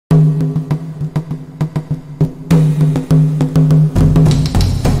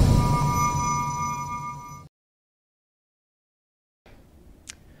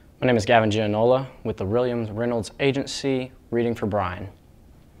My name is Gavin Giannola with the Williams Reynolds Agency, reading for Brian.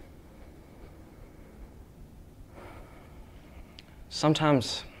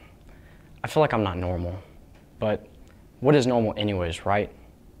 Sometimes I feel like I'm not normal, but what is normal anyways, right?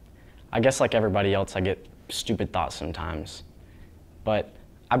 I guess like everybody else, I get stupid thoughts sometimes, but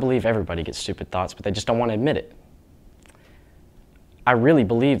I believe everybody gets stupid thoughts, but they just don't want to admit it. I really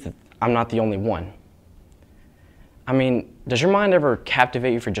believe that I'm not the only one. I mean, does your mind ever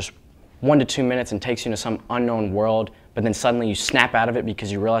captivate you for just 1 to 2 minutes and takes you into some unknown world, but then suddenly you snap out of it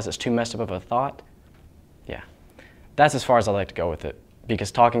because you realize it's too messed up of a thought? Yeah, that's as far as I like to go with it,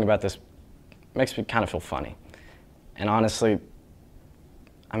 because talking about this makes me kind of feel funny. And honestly,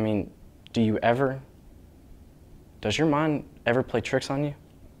 I mean, does your mind ever play tricks on you?